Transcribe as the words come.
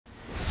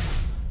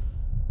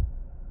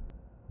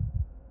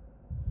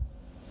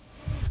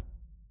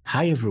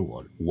Hi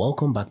everyone,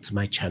 welcome back to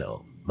my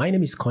channel. My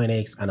name is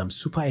Coinex and I'm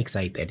super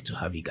excited to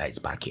have you guys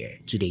back here.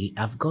 Today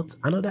I've got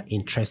another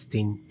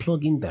interesting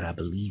plugin that I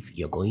believe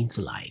you're going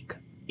to like.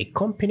 A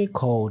company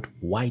called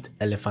White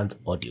Elephant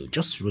Audio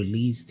just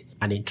released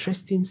an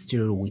interesting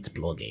stereo width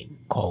plugin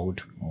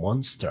called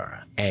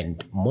Monstr.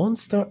 And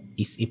Monstr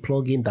is a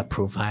plugin that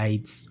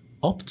provides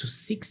up to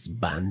 6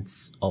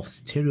 bands of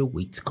stereo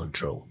width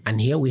control.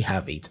 And here we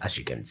have it, as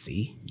you can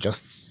see,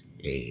 just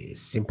a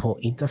simple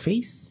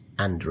interface,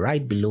 and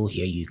right below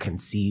here you can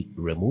see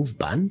remove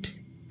band,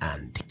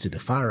 and to the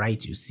far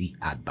right you see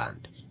add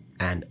band,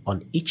 and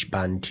on each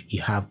band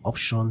you have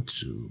option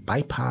to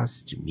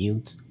bypass, to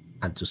mute,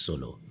 and to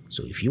solo.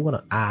 So if you want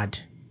to add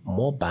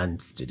more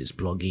bands to this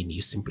plugin,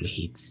 you simply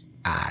hit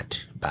add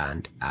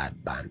band,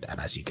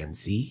 and as you can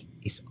see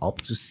it's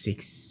up to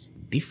 6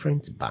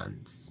 different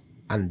bands.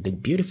 And the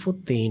beautiful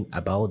thing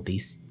about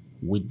this,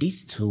 with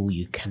this tool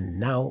you can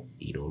now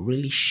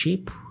really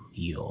shape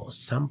your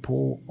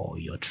sample or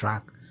your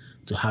track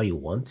to how you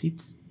want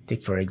it.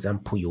 Take for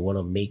example, you want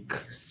to make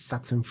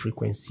certain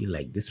frequency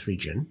like this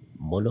region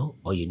mono.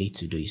 All you need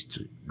to do is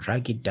to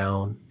drag it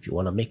down. If you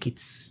want to make it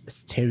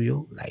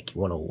stereo, like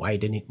you want to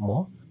widen it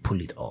more, pull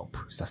it up.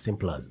 It's as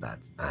simple as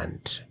that.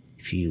 And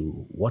if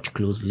you watch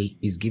closely,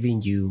 it's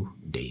giving you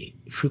the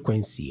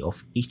frequency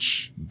of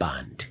each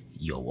band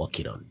you're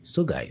working on.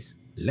 So guys,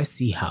 let's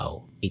see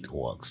how it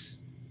works.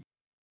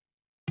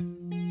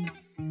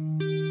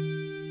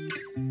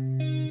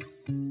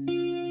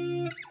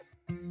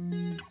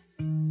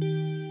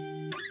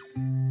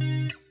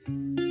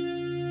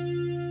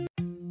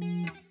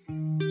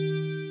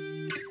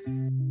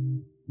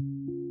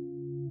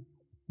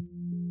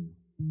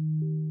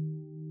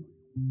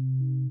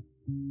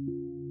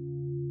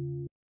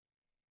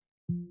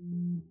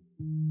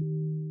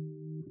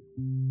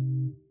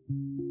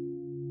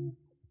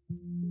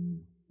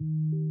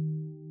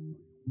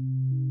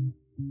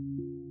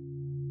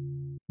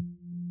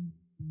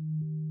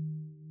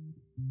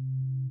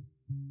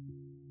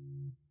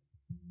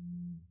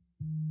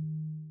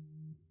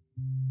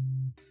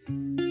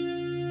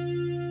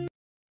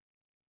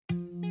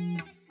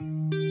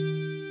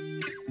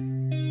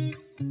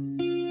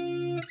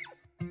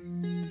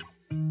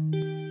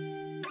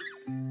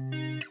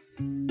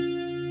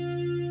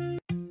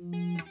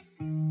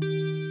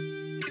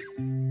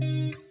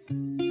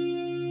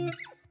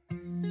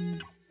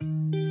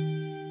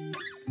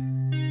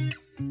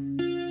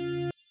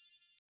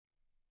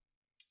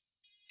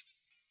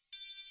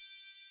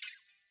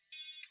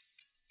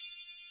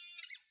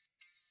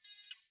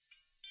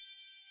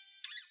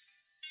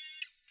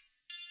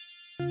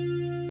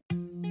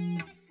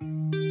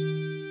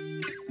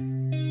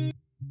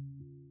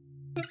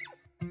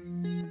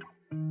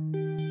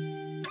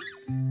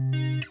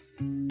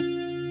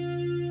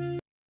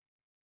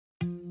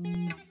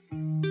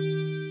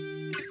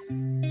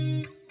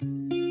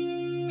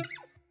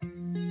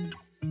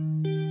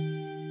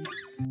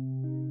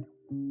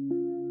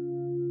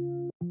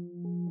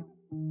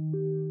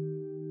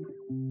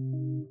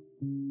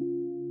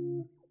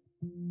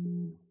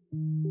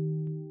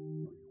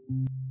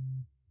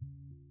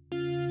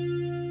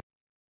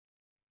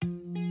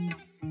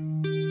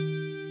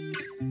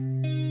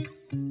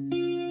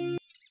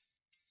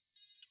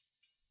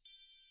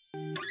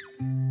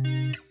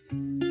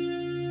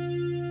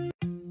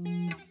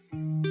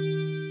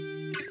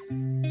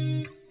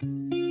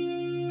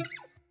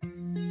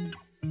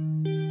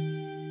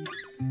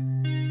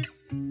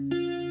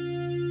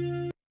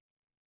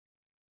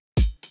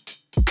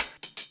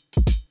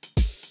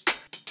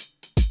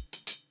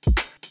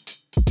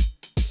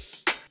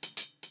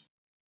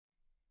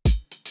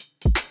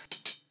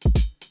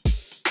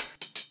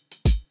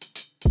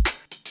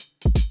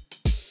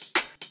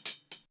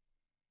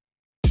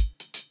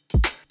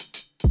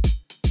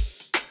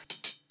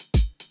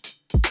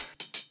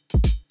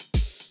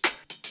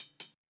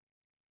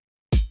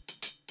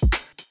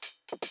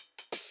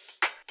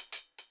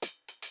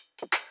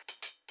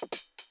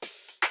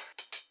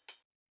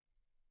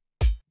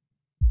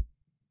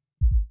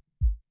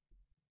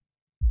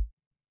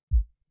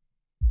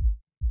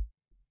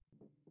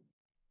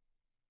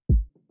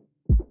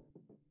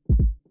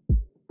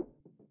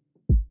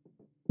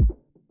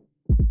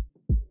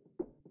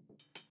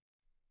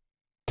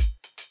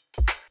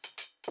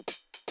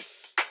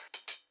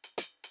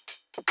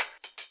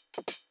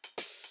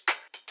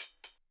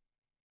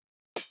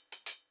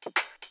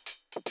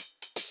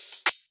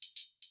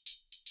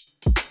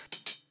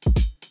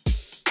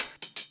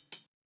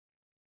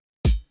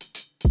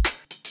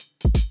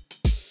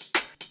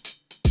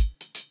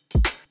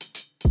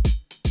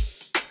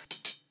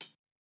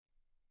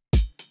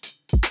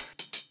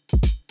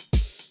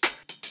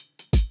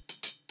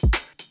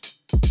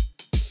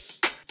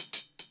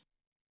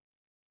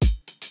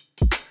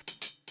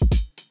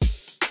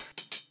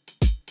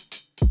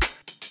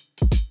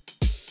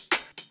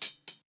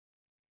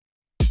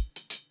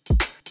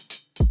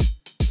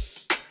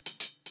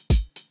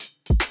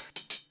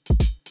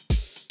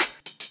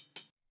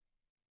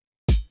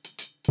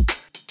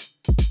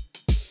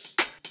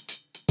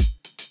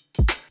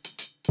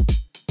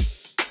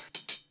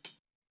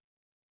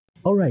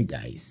 Alright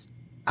guys,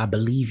 I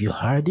believe you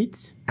heard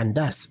it, and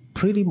that's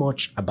pretty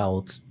much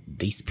about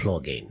this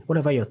plugin.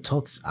 Whatever your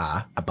thoughts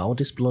are about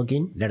this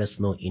plugin, let us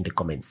know in the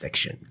comment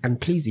section.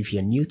 And please, if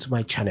you're new to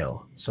my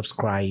channel,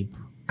 subscribe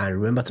and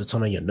remember to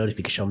turn on your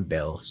notification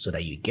bell so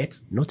that you get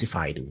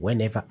notified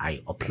whenever I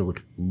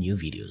upload new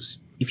videos.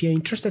 If you're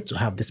interested to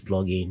have this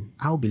plugin,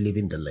 I'll be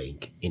leaving the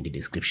link in the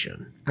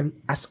description.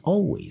 And as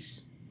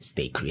always,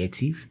 stay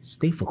creative,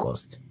 stay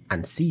focused,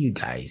 and see you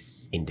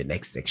guys in the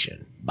next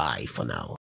section. Bye for now.